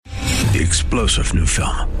The explosive new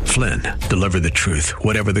film, Flynn, deliver the truth,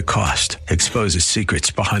 whatever the cost, exposes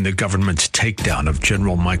secrets behind the government's takedown of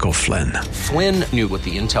General Michael Flynn. Flynn knew what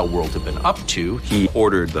the intel world had been up to. He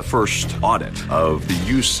ordered the first audit of the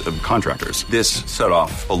use of contractors. This set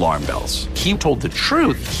off alarm bells. He told the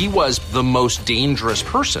truth. He was the most dangerous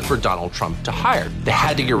person for Donald Trump to hire. They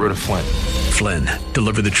had to get rid of Flynn. Flynn,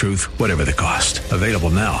 deliver the truth, whatever the cost. Available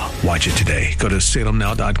now. Watch it today. Go to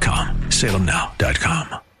salemnow.com.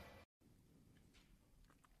 salemnow.com.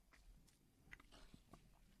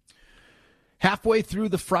 Halfway through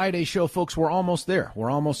the Friday show, folks, we're almost there.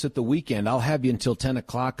 We're almost at the weekend. I'll have you until 10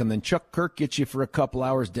 o'clock, and then Chuck Kirk gets you for a couple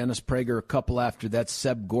hours, Dennis Prager a couple after that,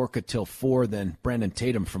 Seb Gorka till 4, then Brandon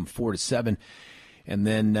Tatum from 4 to 7. And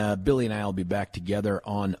then Billy and I will be back together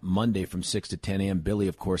on Monday from 6 to 10 a.m. Billy,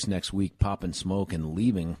 of course, next week, popping smoke and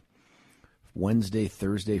leaving Wednesday,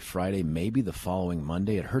 Thursday, Friday, maybe the following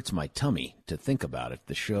Monday. It hurts my tummy to think about it.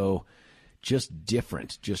 The show just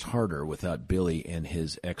different, just harder without Billy and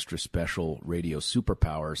his extra special radio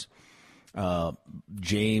superpowers.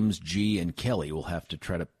 James, G, and Kelly will have to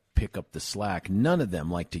try to pick up the slack. None of them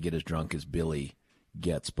like to get as drunk as Billy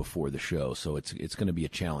gets before the show, so it's going to be a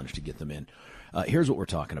challenge to get them in. Here's what we're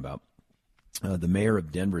talking about. The mayor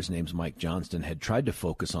of Denver's name's Mike Johnston had tried to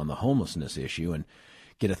focus on the homelessness issue and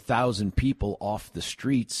get 1,000 people off the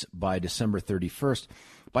streets by December 31st.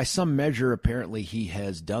 By some measure, apparently he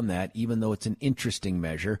has done that, even though it's an interesting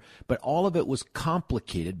measure. But all of it was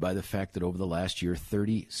complicated by the fact that over the last year,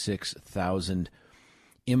 36,000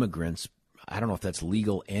 immigrants, I don't know if that's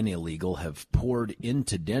legal and illegal, have poured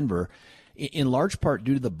into Denver, in large part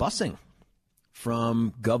due to the busing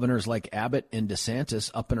from governors like Abbott and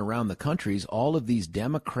DeSantis up and around the countries. All of these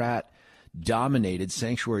Democrat-dominated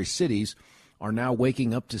sanctuary cities are now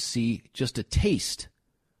waking up to see just a taste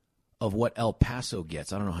of what El Paso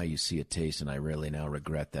gets. I don't know how you see a taste, and I really now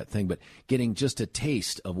regret that thing, but getting just a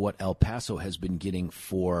taste of what El Paso has been getting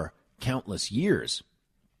for countless years.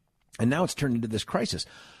 And now it's turned into this crisis.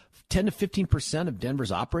 10 to 15% of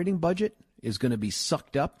Denver's operating budget is going to be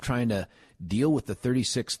sucked up trying to deal with the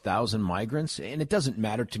 36,000 migrants. And it doesn't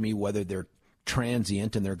matter to me whether they're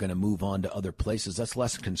transient and they're going to move on to other places. That's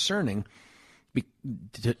less concerning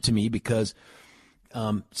to me because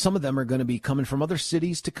some of them are going to be coming from other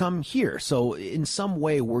cities to come here. So in some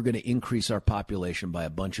way, we're going to increase our population by a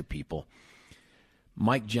bunch of people.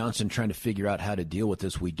 Mike Johnson trying to figure out how to deal with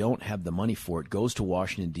this. We don't have the money for it. Goes to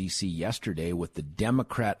Washington, D.C. yesterday with the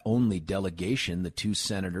Democrat-only delegation, the two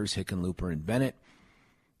senators, Hickenlooper and Bennett,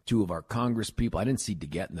 two of our Congress people. I didn't see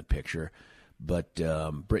DeGette in the picture, but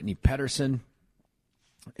Brittany Pedersen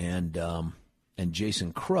and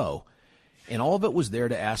Jason Crow. And all of it was there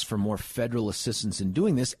to ask for more federal assistance in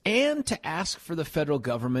doing this and to ask for the federal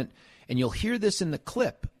government. And you'll hear this in the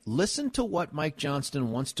clip. Listen to what Mike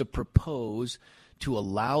Johnston wants to propose to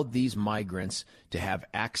allow these migrants to have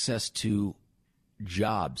access to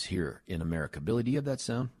jobs here in America. Billy, do you have that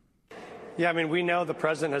sound? Yeah, I mean, we know the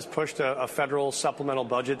president has pushed a federal supplemental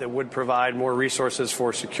budget that would provide more resources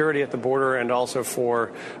for security at the border and also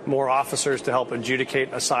for more officers to help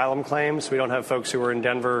adjudicate asylum claims. We don't have folks who are in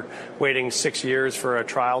Denver waiting 6 years for a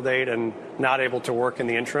trial date and not able to work in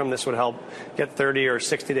the interim. This would help get 30 or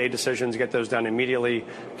 60-day decisions, get those done immediately,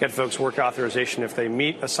 get folks work authorization if they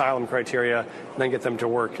meet asylum criteria, and then get them to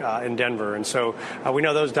work in Denver. And so we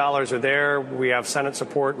know those dollars are there. We have Senate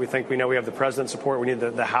support. We know we have the president's support. We need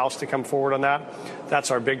the House to come forward on that. That's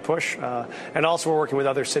our big push. And also we're working with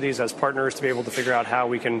other cities as partners to be able to figure out how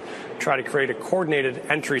we can try to create a coordinated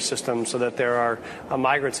entry system so that there are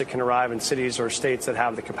migrants that can arrive in cities or states that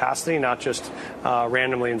have the capacity, not just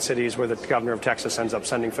randomly in cities where the governor of Texas ends up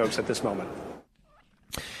sending folks at this moment.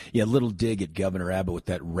 Yeah, little dig at Governor Abbott with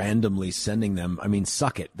that randomly sending them. I mean,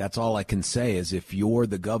 suck it. That's all I can say is if you're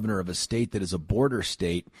the governor of a state that is a border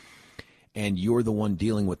state and you're the one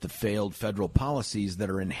dealing with the failed federal policies that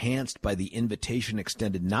are enhanced by the invitation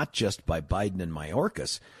extended not just by Biden and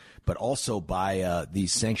Mayorkas, but also by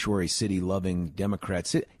these sanctuary city-loving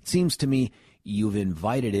Democrats, it seems to me you've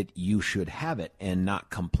invited it, you should have it, and not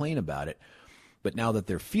complain about it. But now that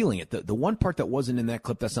they're feeling it, the one part that wasn't in that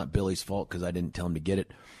clip, that's not Billy's fault because I didn't tell him to get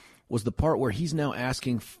it, was the part where he's now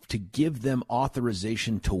asking to give them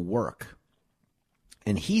authorization to work.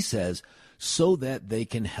 And he says so that they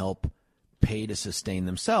can help pay to sustain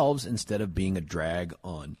themselves instead of being a drag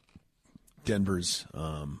on Denver's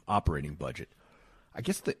operating budget. I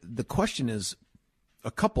guess the question is a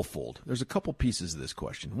couple-fold. There's a couple pieces of this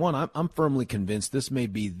question. One, I'm firmly convinced this may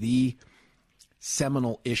be the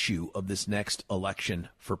seminal issue of this next election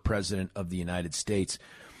for president of the United States,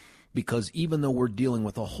 because even though we're dealing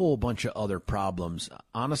with a whole bunch of other problems,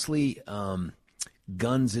 honestly,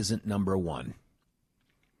 guns isn't number one.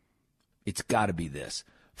 It's got to be this.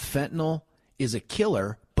 Fentanyl is a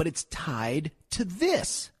killer, but it's tied to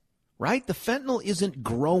this, right? The fentanyl isn't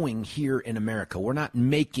growing here in America. We're not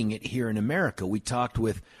making it here in America. We talked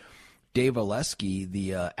with Dave Oleski,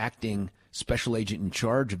 the acting special agent in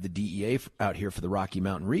charge of the DEA out here for the Rocky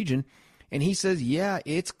Mountain region, and he says, yeah,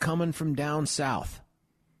 it's coming from down south.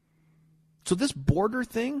 So this border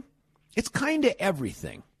thing, it's kind of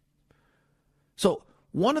everything. So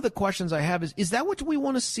one of the questions I have is that what we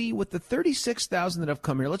want to see with the 36,000 that have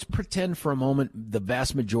come here? Let's pretend for a moment the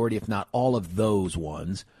vast majority, if not all of those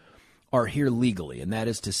ones, are here legally. And that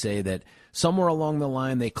is to say that somewhere along the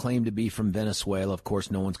line they claim to be from Venezuela. Of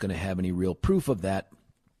course, no one's going to have any real proof of that.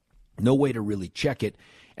 No way to really check it.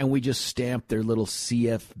 And we just stamp their little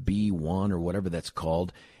CFB1 or whatever that's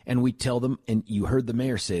called. And we tell them, and you heard the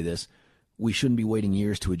mayor say this, we shouldn't be waiting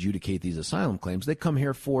years to adjudicate these asylum claims. They come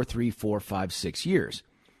here 4, 3, 4, 5, 6 years.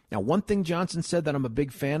 Now, one thing Johnson said that I'm a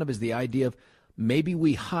big fan of is the idea of maybe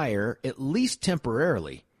we hire, at least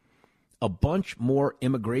temporarily, a bunch more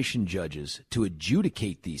immigration judges to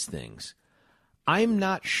adjudicate these things. I'm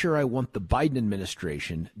not sure I want the Biden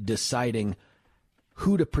administration deciding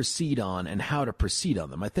who to proceed on and how to proceed on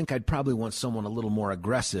them. I think I'd probably want someone a little more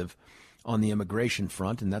aggressive on the immigration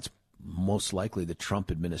front, and that's most likely the Trump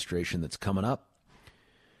administration that's coming up.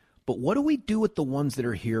 But what do we do with the ones that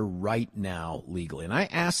are here right now legally? And I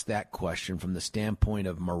ask that question from the standpoint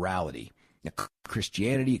of morality. Now,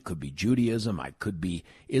 Christianity, it could be Judaism, it could be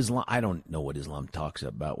Islam. I don't know what Islam talks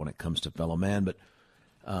about when it comes to fellow man, but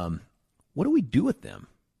what do we do with them?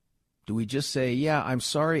 Do we just say, yeah, I'm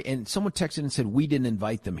sorry? And someone texted and said, we didn't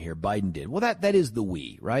invite them here. Biden did. Well, that is the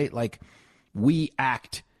we, right? Like, we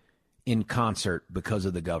act in concert because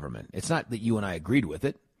of the government. It's not that you and I agreed with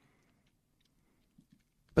it,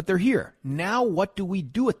 but they're here. Now what do we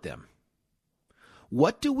do with them?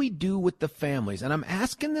 What do we do with the families? And I'm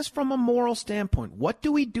asking this from a moral standpoint. What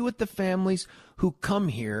do we do with the families who come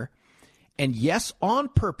here and, yes, on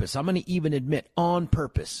purpose, I'm going to even admit on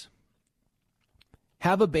purpose,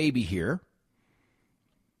 have a baby here,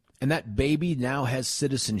 and that baby now has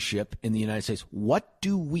citizenship in the United States? What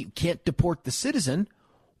do we, can't deport the citizen,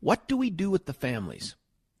 what do we do with the families?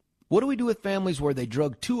 What do we do with families where they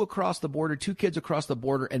drug two kids across the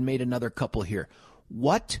border and made another couple here?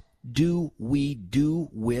 What do we do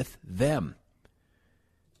with them?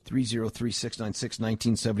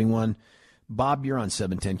 303-696-1971. Bob, you're on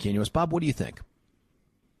 710 KNUS. Bob, what do you think?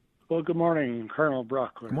 Well, good morning, Colonel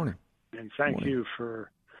Bruckler. Good morning. And thank you for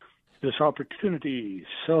this opportunity.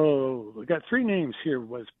 So we got three names here.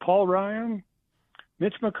 Was Paul Ryan,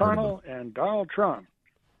 Mitch McConnell, and Donald Trump.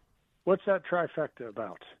 What's that trifecta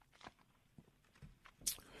about?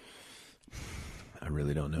 I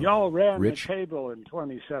really don't know. Y'all ran Rich? the table in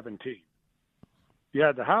 2017. You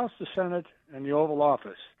had the House, the Senate, and the Oval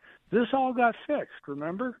Office. This all got fixed,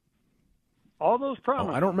 remember? All those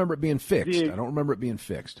promises. I don't remember it being fixed. I don't remember it being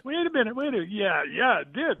fixed. Wait a minute. Yeah,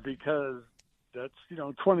 it did, because that's,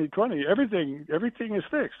 2020. Everything is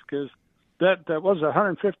fixed, because that was the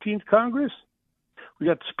 115th Congress. We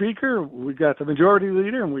got the Speaker, we got the Majority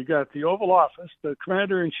Leader, and we got the Oval Office, the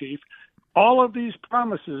Commander-in-Chief. All of these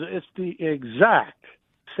promises, it's the exact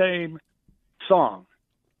same song.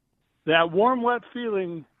 That warm, wet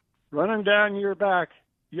feeling running down your back,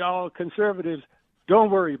 y'all conservatives, don't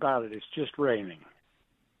worry about it. It's just raining.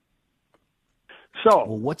 So,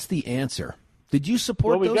 well, what's the answer? Did you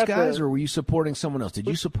support those guys, or were you supporting someone else? Did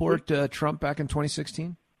you support Trump back in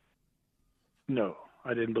 2016? No,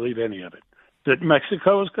 I didn't believe any of it. That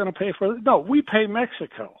Mexico is going to pay for it? No, we pay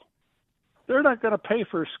Mexico. They're not going to pay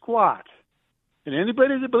for squat. And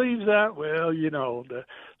anybody that believes that, well,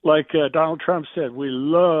 like Donald Trump said, we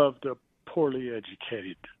love the poorly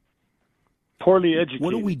educated. What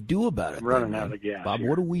do we do about it? Running out of gas, Bob, here.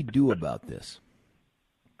 What do we do about this?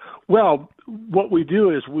 Well, what we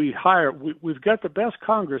do is we've got the best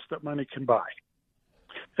Congress that money can buy.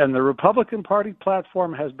 And the Republican Party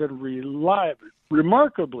platform has been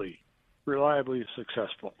remarkably reliably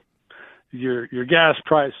successful. Your gas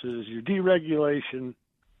prices, your deregulation,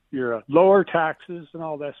 your lower taxes, and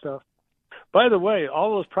all that stuff. By the way,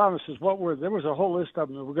 all those promises, there was a whole list of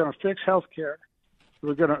them. We're going to fix health care.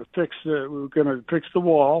 We're going to fix the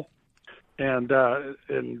wall, and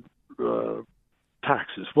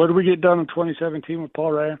taxes. What did we get done in 2017 with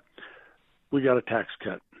Paul Ryan? We got a tax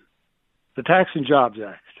cut, the Tax and Jobs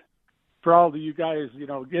Act. For all of you guys,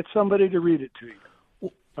 get somebody to read it to you.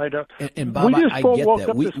 And Bob, we just I get woke that.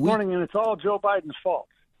 up this morning, and it's all Joe Biden's fault.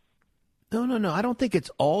 No. I don't think it's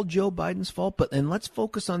all Joe Biden's fault, and let's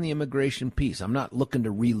focus on the immigration piece. I'm not looking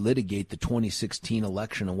to relitigate the 2016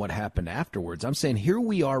 election and what happened afterwards. I'm saying here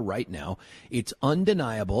we are right now. It's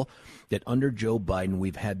undeniable that under Joe Biden,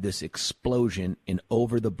 we've had this explosion in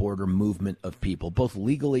over-the-border movement of people, both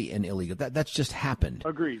legally and illegal. That's just happened.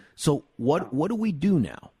 Agreed. So what do we do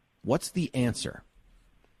now? What's the answer?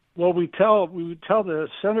 Well, we would tell the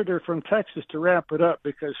senator from Texas to ramp it up,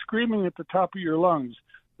 because screaming at the top of your lungs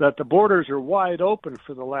that the borders are wide open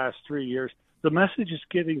for the last 3 years, the message is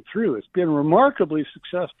getting through. It's been remarkably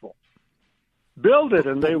successful. Build it,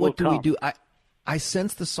 and they will come. What do we do? I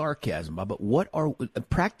sense the sarcasm, Bob, but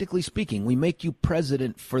practically speaking, we make you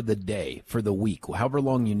president for the day, for the week, however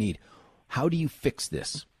long you need. How do you fix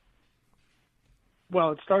this?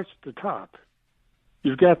 Well, it starts at the top.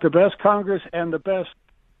 You've got the best Congress and the best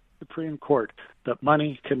Supreme Court that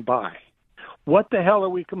money can buy. What the hell are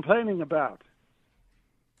we complaining about?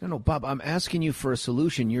 No, Bob, I'm asking you for a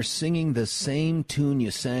solution. You're singing the same tune you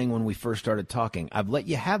sang when we first started talking. I've let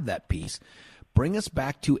you have that piece. Bring us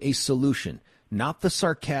back to a solution, not the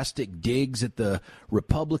sarcastic digs at the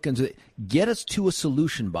Republicans. Get us to a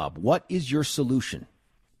solution, Bob. What is your solution?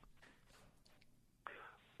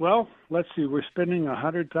 Well, let's see. We're spending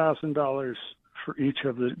 $100,000 for each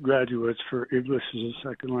of the graduates for English as a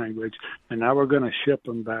second language, and now we're going to ship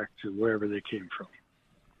them back to wherever they came from.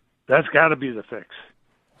 That's got to be the fix.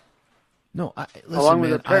 No,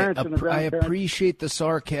 listen, man, I appreciate the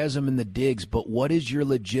sarcasm and the digs, but what is your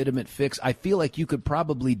legitimate fix? I feel like you could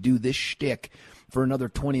probably do this shtick for another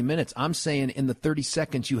 20 minutes. I'm saying in the 30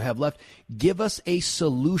 seconds you have left, give us a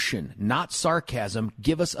solution, not sarcasm.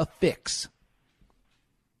 Give us a fix.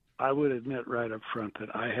 I would admit right up front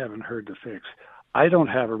that I haven't heard the fix. I don't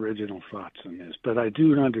have original thoughts on this, but I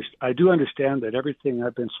do understand that everything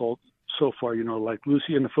I've been sold so far, like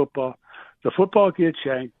Lucy and the football gets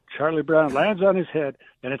yanked, Charlie Brown lands on his head,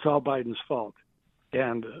 and it's all Biden's fault.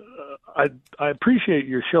 And I appreciate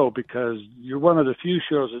your show, because you're one of the few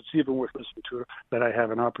shows that's even worth listening to that I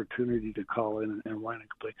have an opportunity to call in and whine and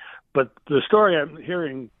complain. But the story I'm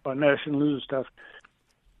hearing on national news stuff,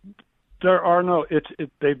 there are no.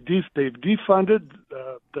 They've defunded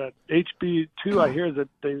that HB2. I hear that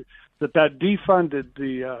that defunded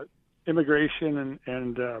the immigration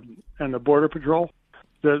and the border patrol.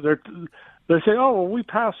 They say, oh well, we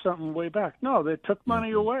passed something way back. No, they took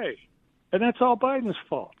money away, and that's all Biden's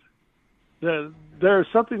fault. There's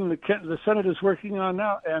something the Senate is working on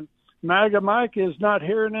now, and MAGA Mike is not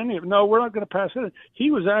hearing any of it. No, we're not going to pass it.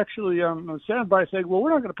 He was actually on standby saying, well, we're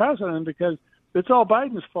not going to pass it because it's all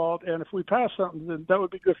Biden's fault, and if we pass something, then that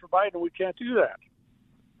would be good for Biden. We can't do that.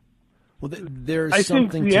 Well, there's I something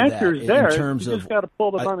think the to answer that is there. In terms you just got to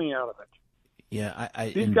pull the money out of it. Yeah,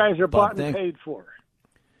 these guys are bought and paid for.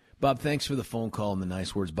 Bob, thanks for the phone call and the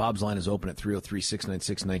nice words. Bob's line is open at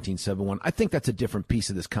 303-696-1971. I think that's a different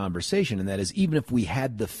piece of this conversation, and that is, even if we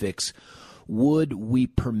had the fix, would we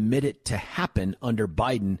permit it to happen under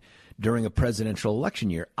Biden during a presidential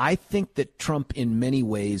election year? I think that Trump in many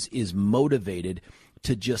ways is motivated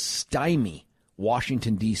to just stymie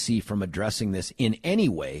Washington, D.C. from addressing this in any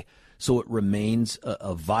way so it remains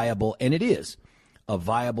a viable, and it is, a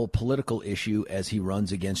viable political issue as he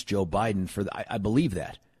runs against Joe Biden. I believe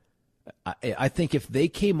that. I think if they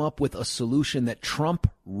came up with a solution that Trump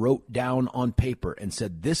wrote down on paper and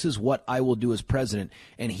said, this is what I will do as president,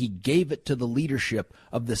 and he gave it to the leadership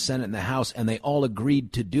of the Senate and the House, and they all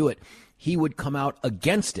agreed to do it, he would come out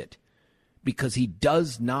against it because he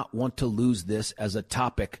does not want to lose this as a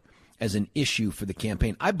topic, as an issue for the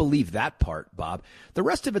campaign. I believe that part, Bob. The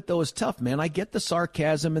rest of it, though, is tough, man. I get the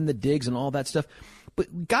sarcasm and the digs and all that stuff,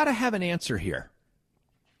 but we got to have an answer here.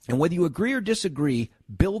 And whether you agree or disagree,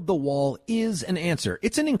 build the wall is an answer.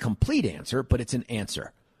 It's an incomplete answer, but it's an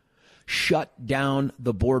answer. Shut down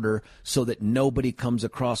the border so that nobody comes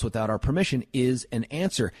across without our permission is an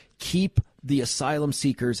answer. Keep the asylum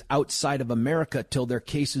seekers outside of America till their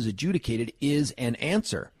case is adjudicated is an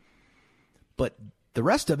answer. But the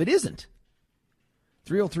rest of it isn't.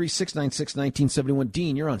 303-696-1971.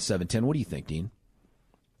 Dean, you're on 710. What do you think, Dean?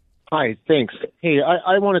 Hi, thanks. Hey,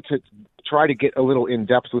 I wanted to try to get a little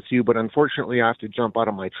in-depth with you, but unfortunately I have to jump out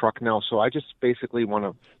of my truck now, so I just basically want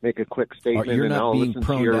to make a quick statement, and I'll listen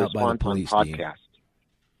to your response on the podcast.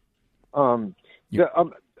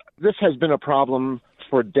 This has been a problem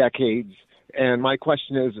for decades, and my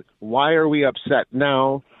question is, why are we upset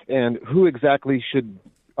now, and who exactly should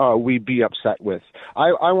we be upset with?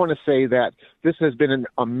 I want to say that this has been an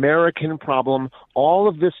American problem all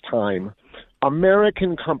of this time.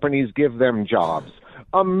 American companies give them jobs.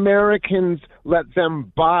 Americans let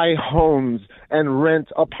them buy homes and rent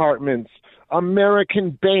apartments.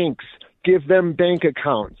 American banks give them bank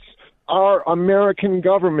accounts. Our American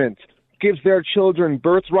government gives their children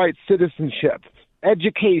birthright citizenship,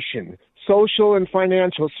 education, social and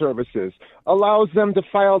financial services, allows them to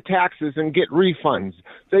file taxes and get refunds.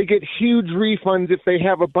 They get huge refunds if they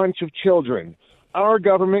have a bunch of children. Our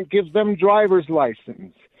government gives them driver's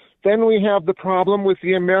license. Then we have the problem with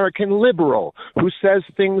the American liberal who says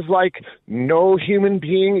things like no human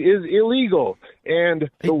being is illegal and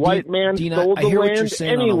the white man stole the land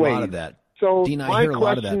anyway. So Dean, my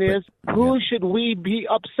question is, who should we be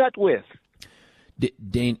upset with?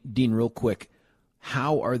 Dean, real quick,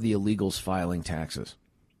 how are the illegals filing taxes?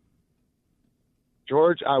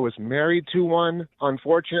 George, I was married to one,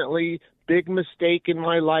 unfortunately, big mistake in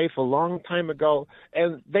my life a long time ago,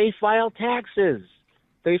 and they file taxes.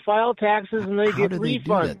 They file taxes and they get refunds. How do they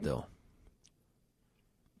do that, though?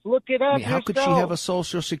 Look it up. I mean, how could she have a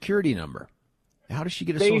Social Security number? How does she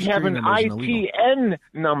get a Social Security number? They have an ITN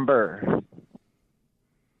number.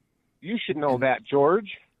 You should know that,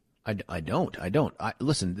 George. I don't.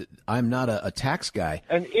 Listen, I'm not a tax guy.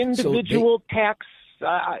 An individual tax,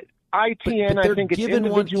 ITN, I think it's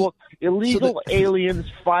individual. Illegal aliens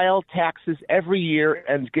file taxes every year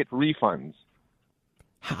and get refunds.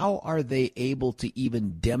 How are they able to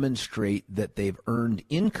even demonstrate that they've earned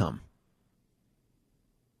income?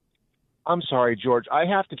 I'm sorry, George. I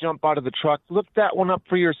have to jump out of the truck. Look that one up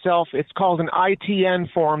for yourself. It's called an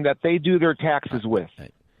ITN form that they do their taxes with.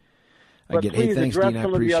 But please address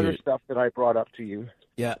some of the other stuff that I brought up to you.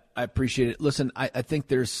 Yeah, I appreciate it. Listen, I think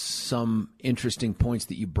there's some interesting points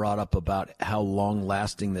that you brought up about how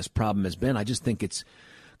long-lasting this problem has been. I just think it's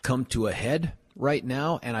come to a head right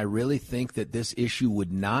now, and I really think that this issue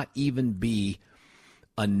would not even be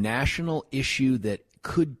a national issue that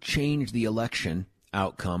could change the election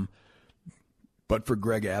outcome, but for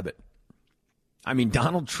Greg Abbott. I mean,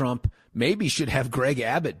 Donald Trump maybe should have Greg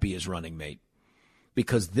Abbott be his running mate,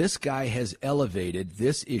 because this guy has elevated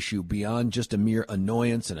this issue beyond just a mere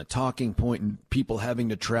annoyance and a talking point and people having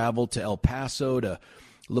to travel to El Paso to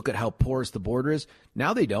look at how porous the border is.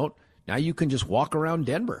 Now they don't. Now you can just walk around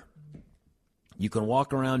Denver. You can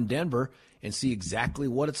walk around Denver and see exactly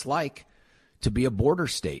what it's like to be a border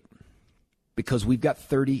state, because we've got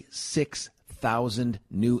 36,000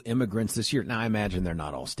 new immigrants this year. Now, I imagine they're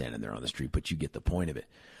not all standing there on the street, but you get the point of it.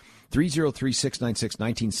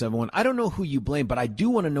 303-696-1971. I don't know who you blame, but I do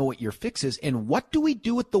want to know what your fix is. And what do we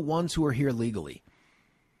do with the ones who are here legally?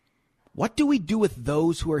 What do we do with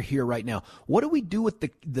those who are here right now? What do we do with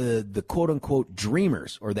the quote-unquote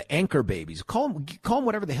dreamers or the anchor babies? Call them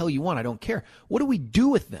whatever the hell you want. I don't care. What do we do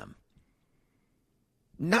with them?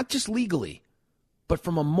 Not just legally, but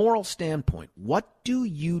from a moral standpoint. What do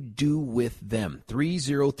you do with them?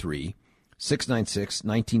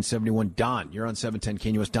 303-696-1971. Don, you're on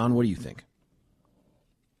 710 KNUS. Don, what do you think?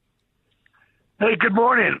 Hey, good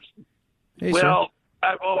morning. Hey, well, sir.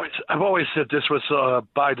 I've always said this was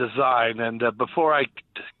by design, and before I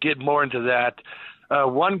get more into that,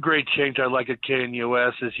 one great change I like at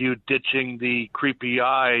KNUS is you ditching the creepy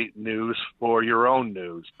eye news for your own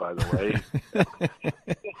news, by the way.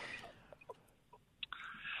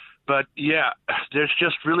 But yeah, there's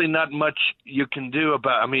just really not much you can do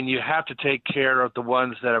about. I mean, you have to take care of the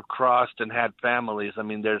ones that have crossed and had families. I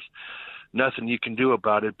mean, there's nothing you can do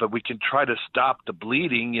about it, but we can try to stop the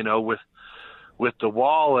bleeding, you know, with the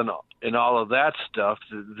wall and all of that stuff.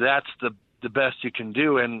 That's the best you can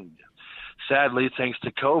do. And sadly, thanks to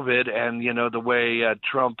COVID and, you know, the way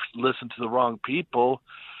Trump listened to the wrong people,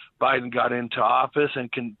 Biden got into office and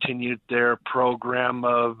continued their program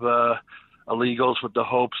of illegals with the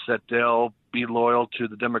hopes that they'll be loyal to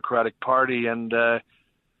the Democratic Party and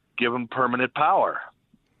give them permanent power.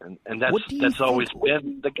 And that's always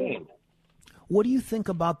been the game. What do you think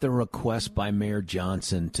about the request by Mayor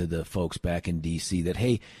Johnson to the folks back in D.C. that,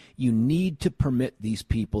 hey, you need to permit these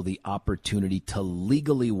people the opportunity to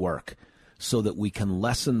legally work so that we can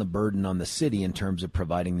lessen the burden on the city in terms of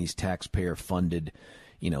providing these taxpayer-funded,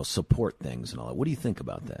 you know, support things and all that? What do you think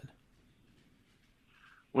about that?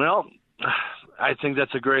 Well, I think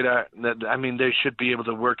that's a great. I mean, they should be able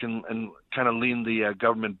to work and kind of lean the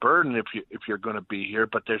government burden if you're going to be here.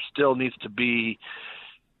 But there still needs to be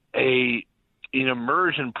an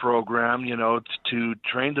immersion program, you know, to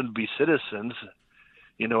train them to be citizens,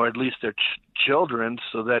 you know, or at least their children,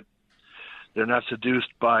 so that they're not seduced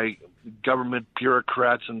by government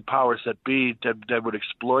bureaucrats and powers that be that would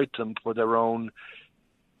exploit them for their own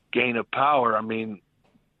gain of power. I mean,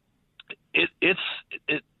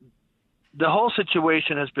 the whole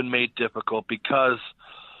situation has been made difficult because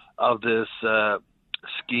of this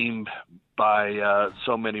scheme by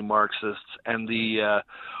so many Marxists, and the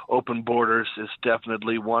open borders is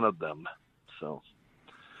definitely one of them. So,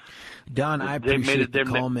 Don, I appreciate the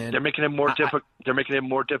call, man. They're making it more difficult. They're making it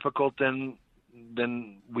more difficult than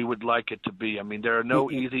we would like it to be. I mean, there are no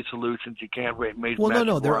easy solutions. You can't make. Well,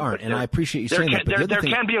 no, there aren't, and I appreciate you saying that. But there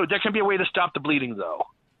can be a way to stop the bleeding, though.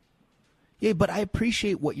 Yeah, but I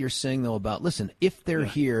appreciate what you're saying, though, about, listen, if they're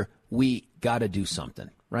here, we got to do something,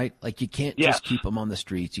 right? Like, you can't just keep them on the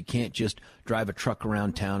streets. You can't just drive a truck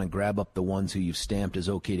around town and grab up the ones who you've stamped as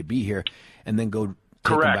okay to be here and then go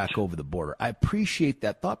take them back over the border. I appreciate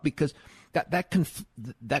that thought because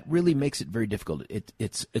that really makes it very difficult.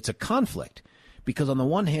 It's a conflict because on the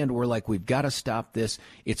one hand, we're like, we've got to stop this.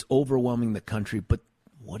 It's overwhelming the country. But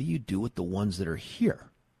what do you do with the ones that are here?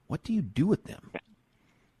 What do you do with them?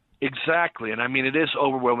 Exactly. And I mean, it is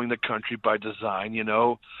overwhelming the country by design.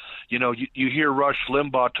 You hear Rush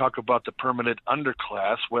Limbaugh talk about the permanent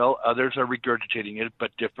underclass. Well, others are regurgitating it,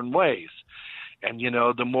 but different ways. And,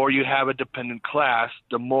 the more you have a dependent class,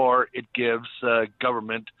 the more it gives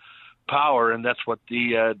government power. And that's what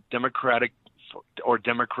the Democratic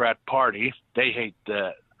Party, they hate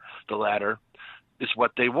the latter, is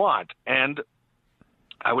what they want. And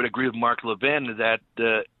I would agree with Mark Levin that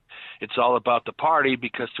it's all about the party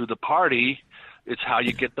because through the party, it's how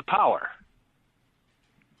you get the power.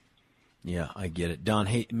 Yeah, I get it. Don,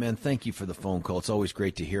 hey, man, thank you for the phone call. It's always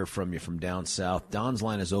great to hear from you from down south. Don's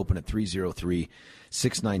line is open at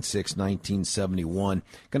 303-696-1971.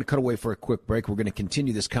 Going to cut away for a quick break. We're going to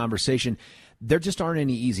continue this conversation. There just aren't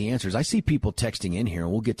any easy answers. I see people texting in here,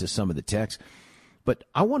 and we'll get to some of the texts. But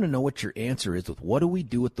I want to know what your answer is with what do we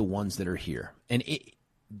do with the ones that are here? And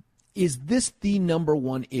is this the number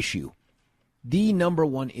one issue? The number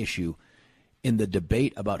one issue in the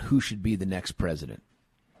debate about who should be the next president?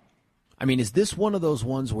 I mean, is this one of those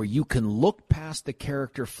ones where you can look past the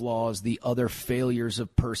character flaws, the other failures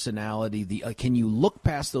of personality? Can you look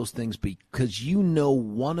past those things because you know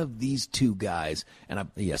one of these two guys? And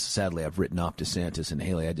sadly, I've written off DeSantis and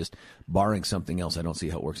Haley. Barring something else, I don't see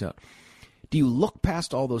how it works out. Do you look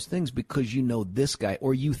past all those things because you know this guy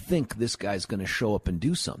or you think this guy's going to show up and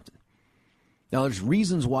do something? Now, there's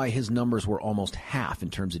reasons why his numbers were almost half in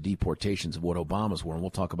terms of deportations of what Obama's were, and we'll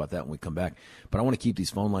talk about that when we come back. But I want to keep these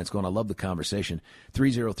phone lines going. I love the conversation.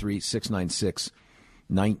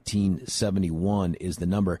 303-696-1971 is the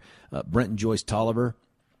number. Brent and Joyce Tolliver,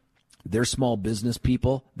 they're small business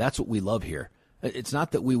people. That's what we love here. It's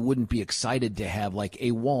not that we wouldn't be excited to have like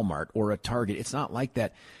a Walmart or a Target. It's not like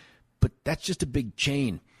that. But that's just a big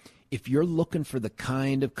chain. If you're looking for the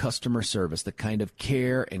kind of customer service, the kind of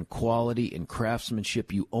care and quality and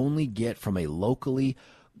craftsmanship you only get from a locally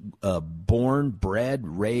born, bred,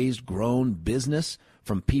 raised, grown business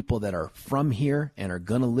from people that are from here and are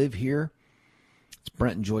going to live here, it's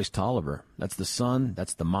Brent and Joyce Tolliver. That's the son.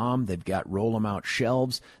 That's the mom. They've got roll-them-out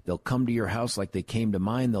shelves. They'll come to your house like they came to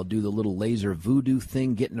mine. They'll do the little laser voodoo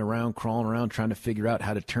thing, getting around, crawling around, trying to figure out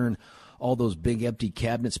how to turn all those big empty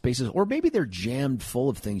cabinet spaces, or maybe they're jammed full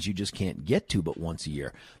of things you just can't get to but once a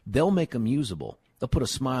year. They'll make them usable. They'll put a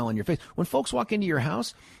smile on your face. When folks walk into your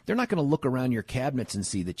house, they're not going to look around your cabinets and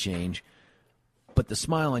see the change, but the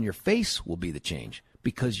smile on your face will be the change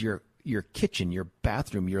because your kitchen, your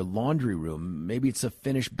bathroom, your laundry room, maybe it's a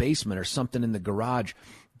finished basement or something in the garage,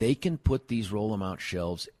 they can put these roll-them-out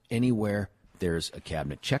shelves anywhere there's a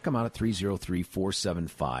cabinet. Check them out at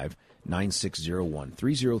 303-475-9601,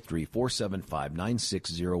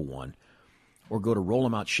 303-475-9601, or go to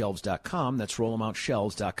rollemoutshelves.com. That's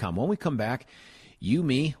rollemoutshelves.com. When we come back, you,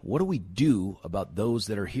 me, what do we do about those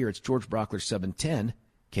that are here? It's George Brockler, 710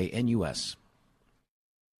 KNUS.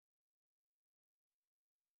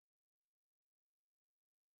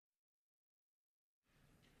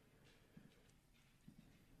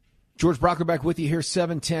 George Brockler back with you here,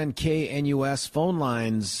 710 KNUS. Phone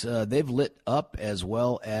lines, they've lit up as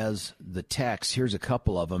well as the text. Here's a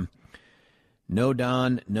couple of them. No,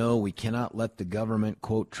 Don, no, we cannot let the government,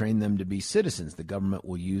 quote, train them to be citizens. The government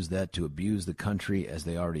will use that to abuse the country as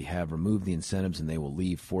they already have. Remove the incentives and they will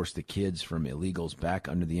leave. Force the kids from illegals back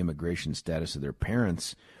under the immigration status of their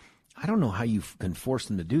parents. I don't know how you can force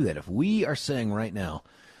them to do that. If we are saying right now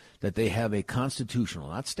that they have a constitutional,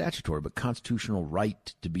 not statutory, but constitutional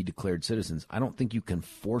right to be declared citizens, I don't think you can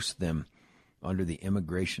force them under the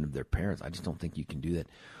immigration of their parents. I just don't think you can do that.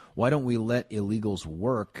 Why don't we let illegals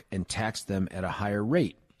work and tax them at a higher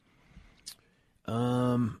rate?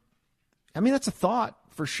 I mean, that's a thought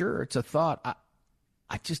for sure. It's a thought.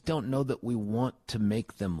 I just don't know that we want to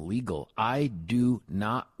make them legal. I do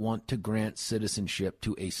not want to grant citizenship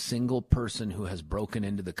to a single person who has broken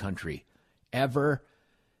into the country. Ever.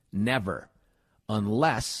 Never,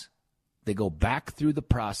 unless they go back through the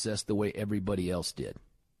process the way everybody else did.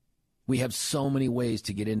 We have so many ways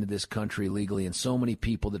to get into this country legally and so many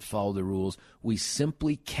people that follow the rules. We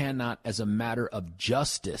simply cannot, as a matter of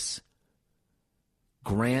justice,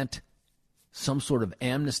 grant some sort of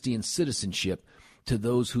amnesty and citizenship to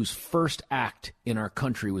those whose first act in our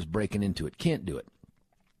country was breaking into it. Can't do it.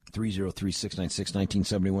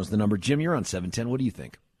 303-696-1971 is the number. Jim, you're on 710. What do you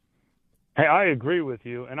think? Hey, I agree with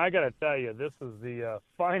you, and I got to tell you, this is the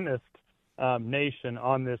finest nation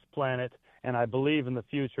on this planet, and I believe in the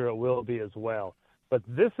future it will be as well. But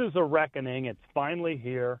this is a reckoning. It's finally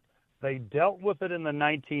here. They dealt with it in the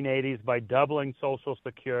 1980s by doubling Social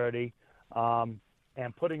Security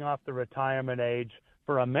and putting off the retirement age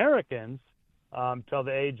for Americans till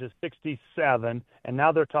the age of 67, and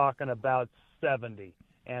now they're talking about 70.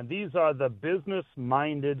 And these are the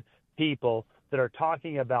business-minded people that are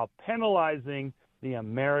talking about penalizing the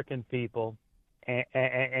American people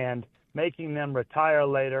and making them retire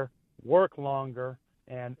later, work longer,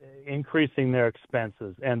 and increasing their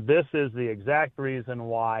expenses. And this is the exact reason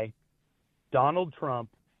why Donald Trump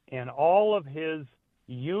and all of his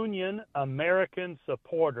Union American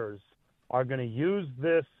supporters are going to use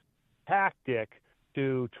this tactic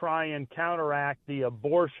to try and counteract the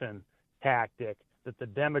abortion tactic that the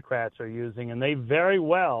Democrats are using, and they very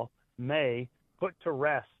well may put to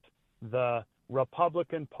rest the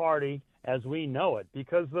Republican Party as we know it,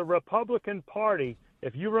 because the Republican Party,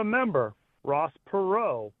 if you remember, Ross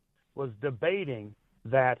Perot was debating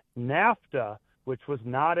that NAFTA, which was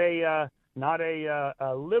not a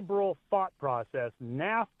liberal thought process.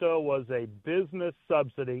 NAFTA was a business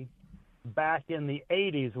subsidy back in the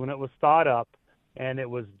 80s when it was thought up, and it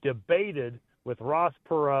was debated with Ross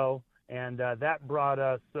Perot, and that brought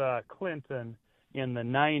us Clinton in the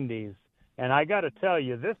 90s. And I got to tell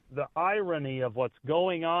you, the irony of what's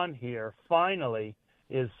going on here finally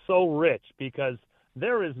is so rich, because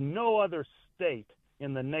there is no other state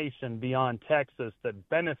in the nation beyond Texas that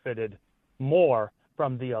benefited more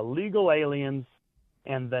from the illegal aliens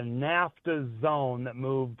and the NAFTA zone that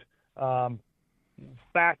moved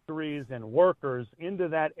factories and workers into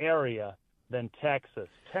that area than Texas.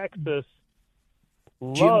 Texas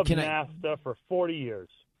loved NAFTA for 40 years.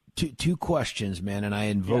 Two questions, man, and I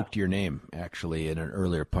invoked your name, actually, in an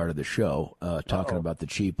earlier part of the show, talking about the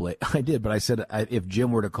cheap labor. I did, but I said if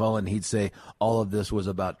Jim were to call in, he'd say all of this was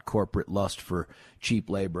about corporate lust for cheap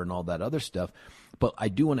labor and all that other stuff. But I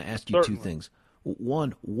do want to ask you two things.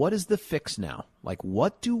 One, what is the fix now? Like,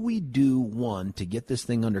 what do we do, one, to get this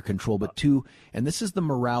thing under control? But two, and this is the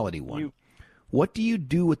morality one, what do you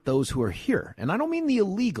do with those who are here? And I don't mean the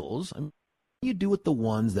illegals. I mean, what do you do with the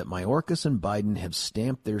ones that Mayorkas and Biden have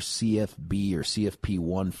stamped their CFB or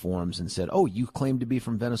CFP1 forms and said, oh, you claim to be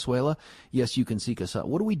from Venezuela? Yes, you can seek us out.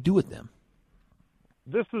 What do we do with them?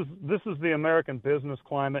 This is the American business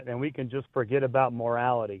climate, and we can just forget about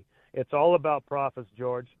morality. It's all about profits,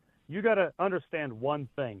 George. You got to understand one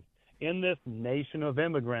thing. In this nation of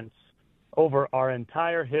immigrants, over our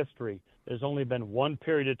entire history, there's only been one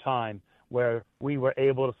period of time where we were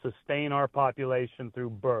able to sustain our population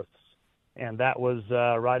through births, and that was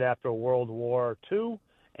right after World War II.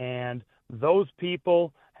 And those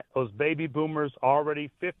people, those baby boomers, already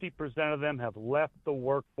 50% of them have left the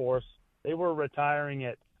workforce. They were retiring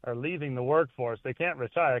or leaving the workforce. They can't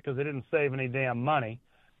retire because they didn't save any damn money,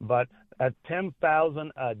 but at $10,000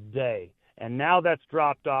 a day. And now that's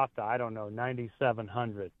dropped off to,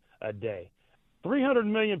 9,700 a day. 300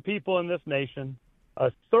 million people in this nation,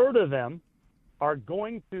 a third of them are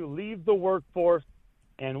going to leave the workforce,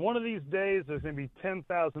 and one of these days there's going to be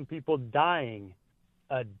 10,000 people dying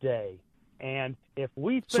a day. And if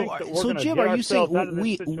we think that we're going to get ourselves out of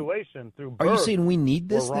this situation through birth, are you saying we need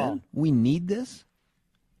this then? We need this?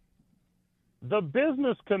 The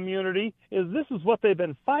business community this is what they've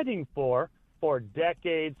been fighting for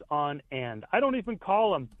decades on end. I don't even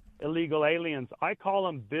call them illegal aliens. I call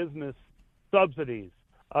them business subsidies.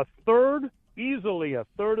 Easily a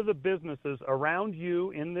third of the businesses around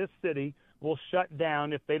you in this city will shut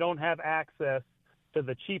down if they don't have access to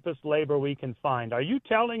the cheapest labor we can find. Are you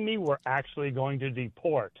telling me we're actually going to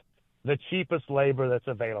deport the cheapest labor that's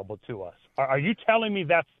available to us? Are you telling me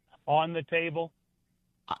that's on the table?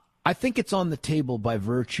 I think it's on the table by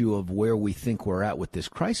virtue of where we think we're at with this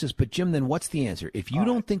crisis. But, Jim, then what's the answer? If you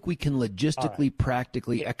don't think we can logistically,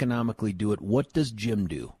 practically, economically do it, what does Jim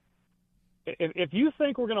do? If you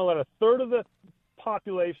think we're going to let a third of the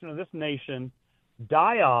population of this nation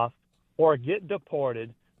die off or get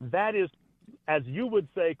deported, that is, as you would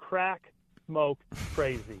say, crack smoke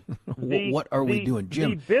crazy. What are we doing?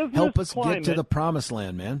 Jim, help us get to the promised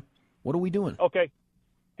land, man. What are we doing? Okay,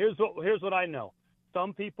 here's what I know.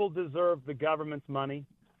 Some people deserve the government's money.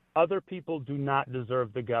 Other people do not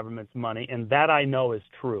deserve the government's money, and that I know is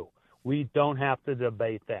true. We don't have to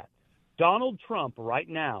debate that. Donald Trump right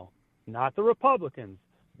now, not the Republicans,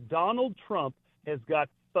 Donald Trump has got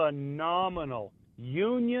phenomenal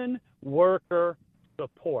union worker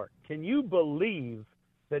support. Can you believe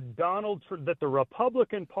that that the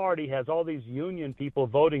Republican Party has all these union people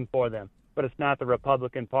voting for them? But it's not the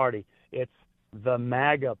Republican Party. It's the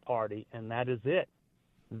MAGA Party, and that is it.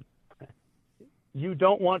 You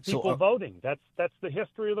don't want people voting. That's the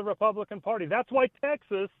history of the Republican Party. That's why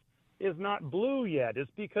Texas is not blue yet.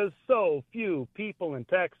 It's because so few people in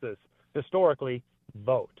Texas historically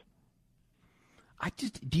vote.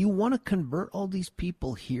 Do you want to convert all these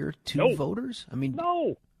people here to voters? I mean,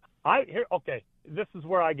 no. Okay, this is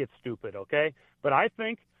where I get stupid, okay? But I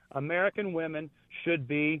think American women should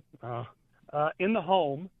be in the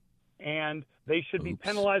home, and they should be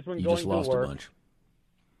penalized when going to work. You just lost a bunch.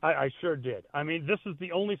 I sure did. I mean, this is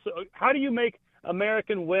the only. How do you make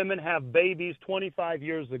American women have babies 25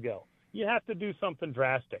 years ago? You have to do something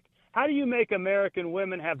drastic. How do you make American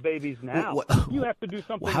women have babies now? You have to do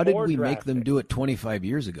something more drastic. How did we make them do it 25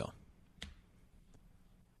 years ago?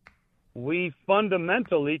 We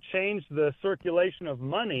fundamentally changed the circulation of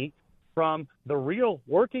money from the real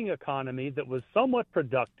working economy that was somewhat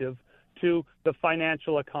productive to the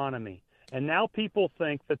financial economy. And now people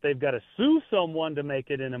think that they've got to sue someone to make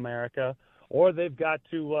it in America, or they've got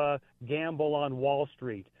to gamble on Wall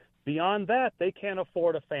Street. Beyond that, they can't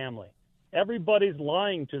afford a family. Everybody's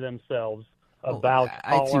lying to themselves about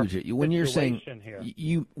our situation when you're saying here.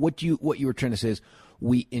 What you were trying to say is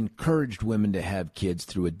we encouraged women to have kids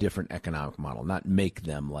through a different economic model, not make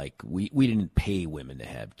them like we didn't pay women to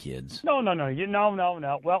have kids. No. No.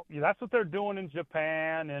 Well, that's what they're doing in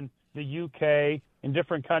Japan and the UK, in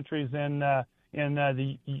different countries in the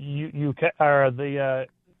UK or the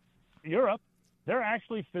Europe. They're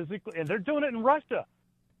actually physically, and they're doing it in Russia.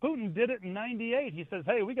 Putin did it in '98. He says,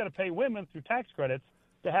 "Hey, we got to pay women through tax credits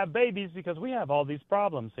to have babies because we have all these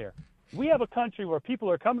problems here." We have a country where people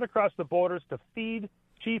are coming across the borders to feed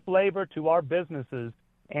cheap labor to our businesses,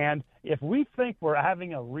 and if we think we're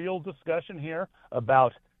having a real discussion here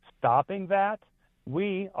about stopping that,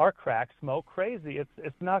 we are crack smoke crazy.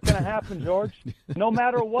 It's not going to happen, George. No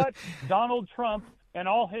matter what Donald Trump and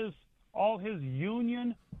all his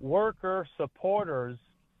union worker supporters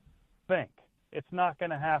think, it's not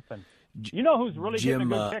going to happen. You know who's really getting a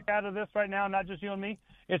good kick out of this right now? Not just you and me.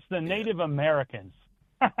 It's the Native Americans.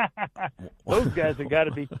 Those guys have got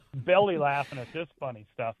to be belly laughing at this funny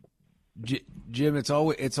stuff. Jim, it's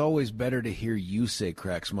always better to hear you say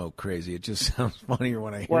 "crack smoke crazy." It just sounds funnier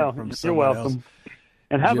when I hear it from someone else. You're welcome.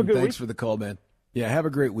 And have Jim, a good thanks week. for the call, man. Yeah, have a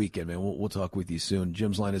great weekend, man. We'll talk with you soon.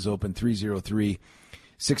 Jim's line is open,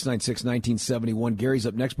 303-696-1971. Gary's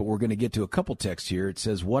up next, but we're going to get to a couple texts here. It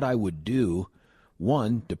says, what I would do,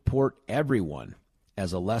 1, deport everyone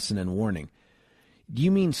as a lesson and warning. Do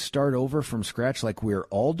you mean start over from scratch like we're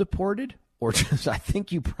all deported? Or just, I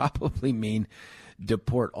think you probably mean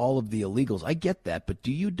deport all of the illegals. I get that, but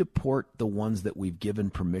do you deport the ones that we've given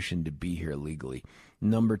permission to be here legally?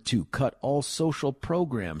 Number 2, cut all social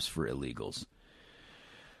programs for illegals.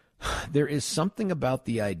 There is something about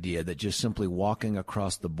the idea that just simply walking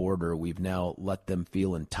across the border, we've now let them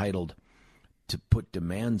feel entitled to put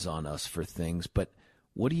demands on us for things. But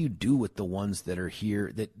what do you do with the ones that are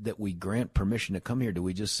here that we grant permission to come here? Do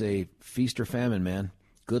we just say, feast or famine, man?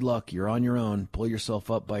 Good luck. You're on your own. Pull yourself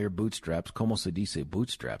up by your bootstraps. Como se dice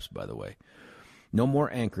bootstraps, by the way. No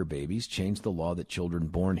more anchor babies. Change the law that children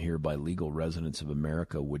born here by legal residents of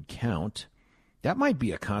America would count. That might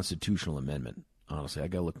be a constitutional amendment. Honestly, I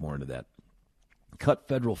got to look more into that. Cut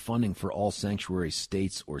federal funding for all sanctuary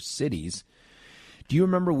states or cities. Do you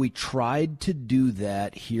remember we tried to do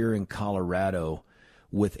that here in Colorado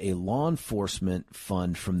with a law enforcement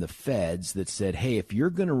fund from the feds that said, hey, if you're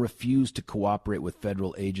going to refuse to cooperate with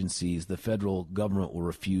federal agencies, the federal government will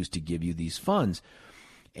refuse to give you these funds.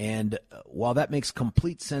 And while that makes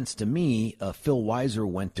complete sense to me, Phil Weiser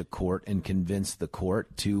went to court and convinced the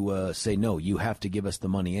court to say, no, you have to give us the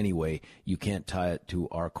money anyway. You can't tie it to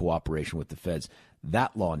our cooperation with the feds.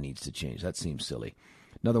 That law needs to change. That seems silly.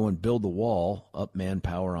 Another one, build the wall, up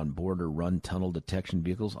manpower on border, run tunnel detection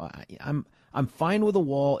vehicles. I'm fine with a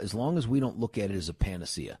wall as long as we don't look at it as a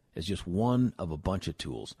panacea, as just one of a bunch of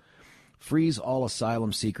tools. Freeze all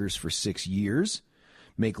asylum seekers for 6 years.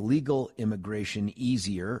 Make legal immigration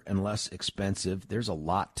easier and less expensive. There's a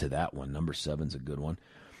lot to that one. Number 7's a good one.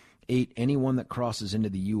 8, anyone that crosses into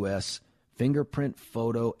the U.S., fingerprint,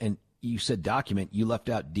 photo, and you said document, you left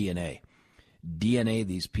out DNA. DNA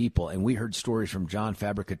these people. And we heard stories from John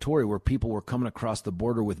Fabricatore where people were coming across the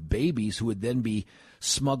border with babies who would then be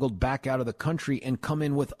smuggled back out of the country and come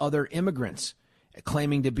in with other immigrants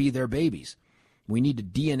claiming to be their babies. We need to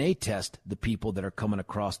DNA test the people that are coming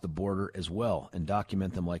across the border as well and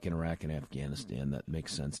document them like in Iraq and Afghanistan. That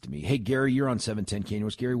makes sense to me. Hey, Gary, you're on 710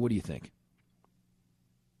 KNOS. Gary, what do you think?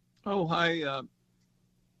 Oh, hi.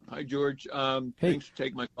 Hi, George. Hey. Thanks for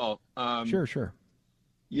taking my call. Sure.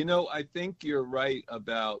 You know, I think you're right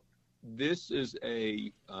about this is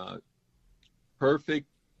a perfect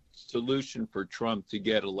solution for Trump to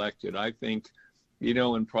get elected. I think, you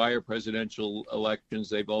know, in prior presidential elections,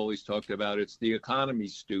 they've always talked about it's the economy,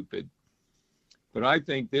 stupid. But I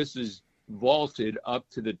think this is vaulted up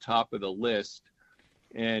to the top of the list.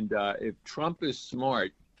 And if Trump is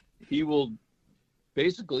smart, he will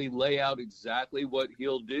basically lay out exactly what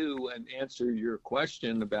he'll do and answer your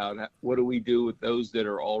question about what do we do with those that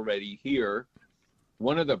are already here.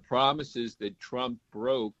 One of the promises that Trump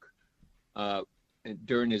broke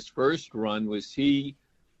during his first run was he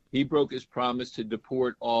broke his promise to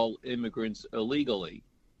deport all immigrants illegally.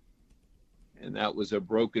 And that was a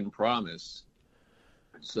broken promise.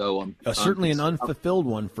 So certainly an unfulfilled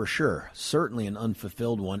one for sure. Certainly an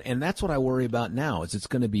unfulfilled one. And that's what I worry about now is it's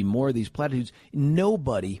going to be more of these platitudes.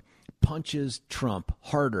 Nobody punches Trump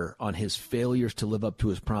harder on his failures to live up to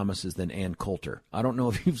his promises than Ann Coulter. I don't know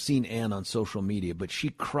if you've seen Ann on social media, but she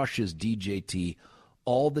crushes DJT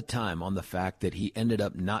all the time on the fact that he ended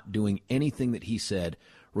up not doing anything that he said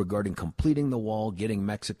regarding completing the wall, getting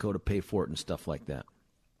Mexico to pay for it and stuff like that.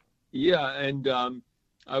 Yeah, and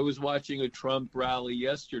I was watching a Trump rally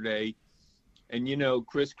yesterday, and, you know,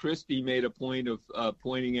 Chris Christie made a point of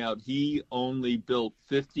pointing out he only built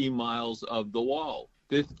 50 miles of the wall,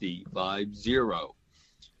 50.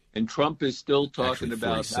 And Trump is still talking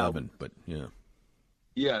about 47, but yeah.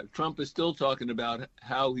 Yeah, Trump is still talking about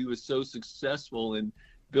how he was so successful in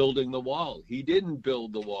building the wall. He didn't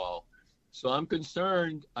build the wall. So I'm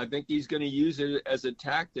concerned. I think he's going to use it as a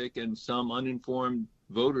tactic, and some uninformed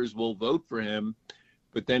voters will vote for him,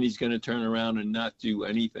 but then he's going to turn around and not do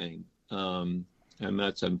anything. And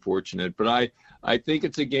that's unfortunate. But I think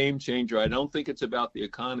it's a game changer. I don't think it's about the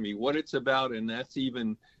economy. What it's about, and that's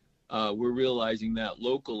even, we're realizing that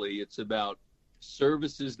locally, it's about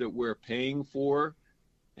services that we're paying for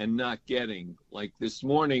and not getting. Like this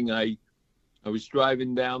morning, I was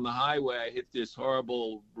driving down the highway. I hit this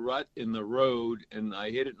horrible rut in the road, and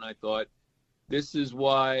I hit it, and I thought, this is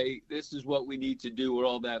what we need to do with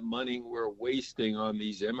all that money we're wasting on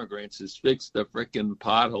these immigrants is fix the frickin'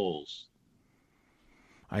 potholes.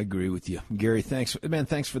 I agree with you. Gary, thanks. Man,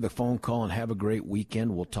 thanks for the phone call, and have a great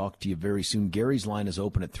weekend. We'll talk to you very soon. Gary's line is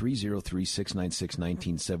open at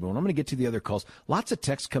 303-696-1971. I'm going to get to the other calls. Lots of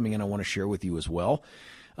texts coming in I want to share with you as well.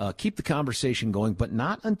 Keep the conversation going, but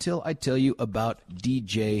not until I tell you about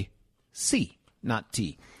DJ C, not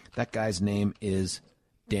T. That guy's name is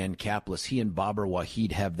Dan Kaplis. He and Babar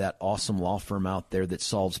Waheed have that awesome law firm out there that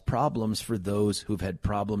solves problems for those who've had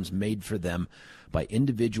problems made for them by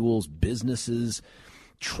individuals, businesses,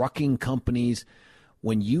 trucking companies.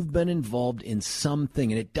 When you've been involved in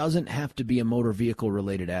something, and it doesn't have to be a motor vehicle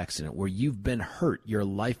related accident, where you've been hurt, your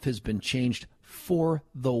life has been changed for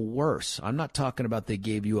the worse. I'm not talking about they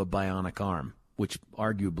gave you a bionic arm, which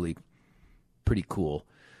arguably pretty cool,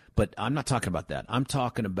 but I'm not talking about that. I'm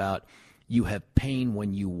talking about you have pain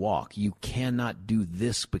when you walk. You cannot do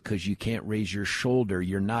this because you can't raise your shoulder.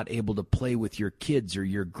 You're not able to play with your kids or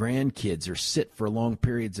your grandkids or sit for long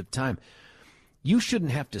periods of time. You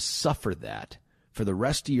shouldn't have to suffer that for the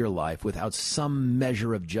rest of your life without some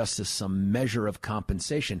measure of justice, some measure of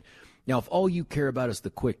compensation. Now, if all you care about is the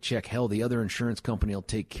quick check, hell, the other insurance company will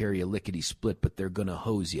take care of you lickety-split, but they're going to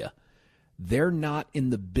hose you. They're not in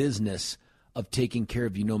the business of taking care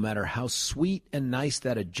of you no matter how sweet and nice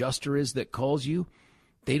that adjuster is that calls you.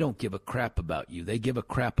 They don't give a crap about you. They give a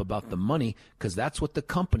crap about the money because that's what the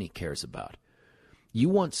company cares about. You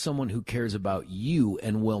want someone who cares about you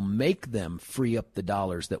and will make them free up the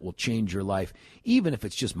dollars that will change your life, even if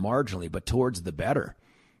it's just marginally, but towards the better.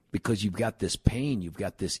 Because you've got this pain, you've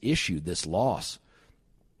got this issue, this loss.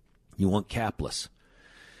 You want Kaplis.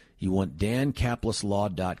 You want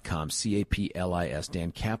DanKaplisLaw.com, C-A-P-L-I-S,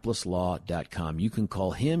 DanKaplisLaw.com. You can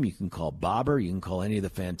call him, you can call Babar, you can call any of the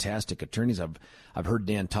fantastic attorneys. I've heard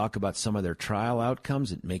Dan talk about some of their trial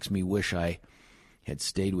outcomes. It makes me wish I had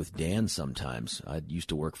stayed with Dan sometimes. I used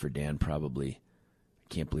to work for Dan probably,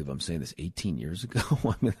 I can't believe I'm saying this, 18 years ago.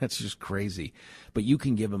 I mean, that's just crazy. But you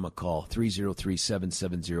can give him a call,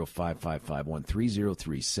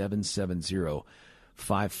 303-770-5551,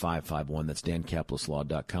 303-770-5551. That's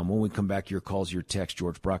DanKaplisLaw.com. When we come back, your calls, your text,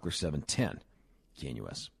 George Brockler, 710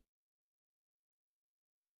 KNUS.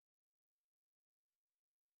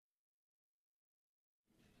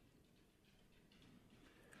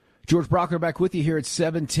 George Brockler back with you here at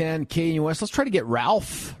 710 KNUS. Let's try to get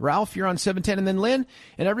Ralph. Ralph, you're on 710. And then Lynn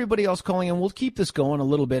and everybody else calling in. We'll keep this going a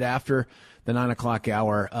little bit after the 9 o'clock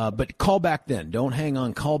hour. But call back then. Don't hang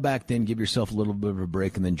on. Call back then. Give yourself a little bit of a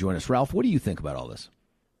break and then join us. Ralph, what do you think about all this?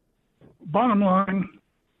 Bottom line,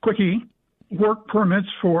 quickie, work permits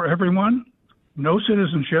for everyone, no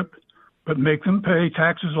citizenship, but make them pay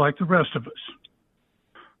taxes like the rest of us.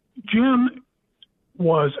 Jim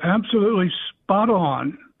was absolutely spot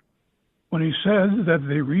on when he said that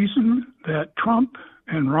the reason that Trump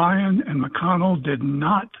and Ryan and McConnell did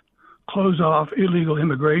not close off illegal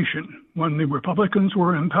immigration when the Republicans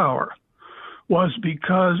were in power was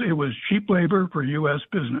because it was cheap labor for U.S.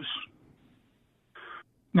 business.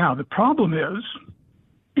 Now, the problem is,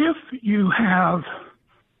 if you have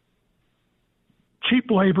cheap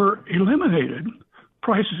labor eliminated,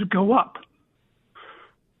 prices go up.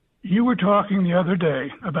 You were talking the other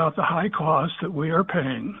day about the high cost that we are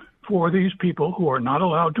paying for these people who are not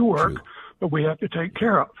allowed to work, but we have to take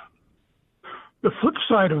care of. The flip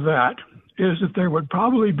side of that is that there would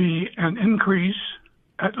probably be an increase,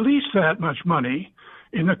 at least that much money,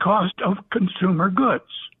 in the cost of consumer goods.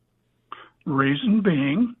 Reason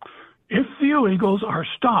being, if the illegals are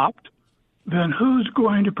stopped, then who's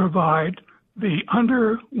going to provide the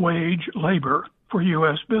underwage labor for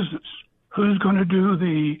U.S. business? Who's going to do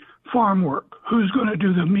the farm work? Who's going to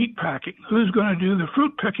do the meat packing? Who's going to do the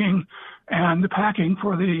fruit picking and the packing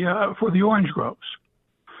for the orange groves?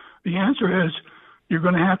 The answer is you're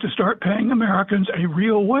going to have to start paying Americans a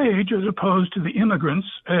real wage as opposed to the immigrants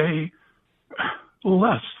a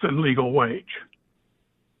less than legal wage.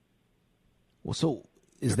 Well, so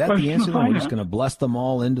is that the answer? We're just going to bless them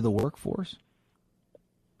all into the workforce?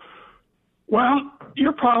 Well,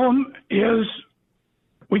 your problem is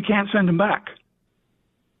we can't send them back.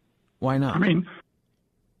 Why not? I mean,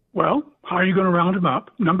 well, how are you going to round them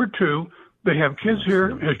up? Number two, they have kids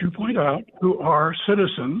here, as you point out, who are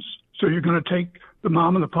citizens. So you're going to take the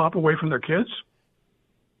mom and the pop away from their kids?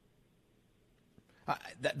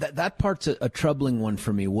 That part's a troubling one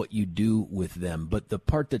for me, what you do with them. But the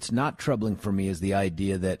part that's not troubling for me is the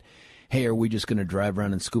idea that, hey, are we just going to drive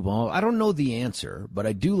around and scoop them all? I don't know the answer, but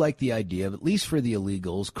I do like the idea of, at least for the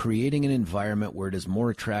illegals, creating an environment where it is more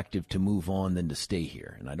attractive to move on than to stay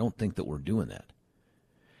here. And I don't think that we're doing that.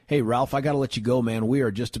 Hey, Ralph, I got to let you go, man. We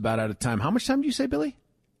are just about out of time. How much time did you say, Billy?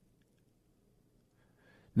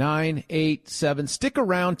 9, 8, 7. Stick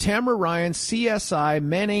around. Tamara Ryan, CSI,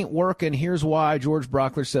 Men Ain't Working. Here's why. George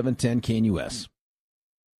Brockler, 710 KNUS.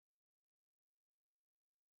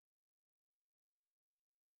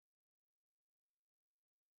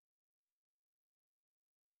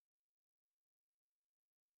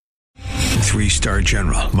 Three-star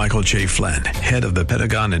General Michael J. Flynn, head of the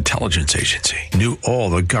Pentagon Intelligence Agency, knew all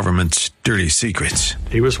the government's dirty secrets.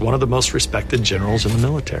 He was one of the most respected generals in the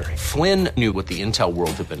military. Flynn knew what the intel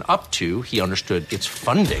world had been up to. He understood its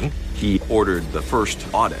funding. He ordered the first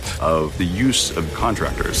audit of the use of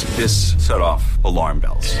contractors. This set off alarm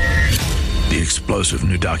bells. The explosive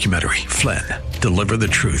new documentary, Flynn, Deliver the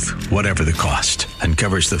Truth, Whatever the Cost,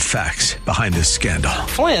 uncovers the facts behind this scandal.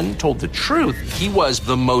 Flynn told the truth. He was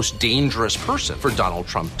the most dangerous person for Donald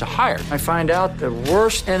Trump to hire. I find out the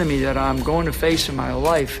worst enemy that I'm going to face in my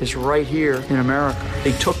life is right here in America.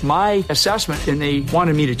 They took my assessment and they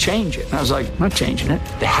wanted me to change it. And I was like, I'm not changing it.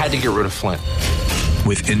 They had to get rid of Flynn.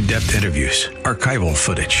 With in-depth interviews, archival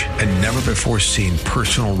footage, and never-before-seen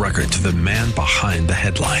personal records of the man behind the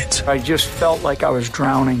headlines. I just felt like I was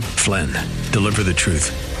drowning. Flynn, Deliver the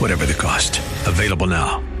Truth, Whatever the Cost. Available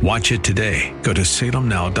now. Watch it today. Go to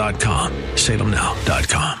salemnow.com.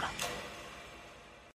 salemnow.com.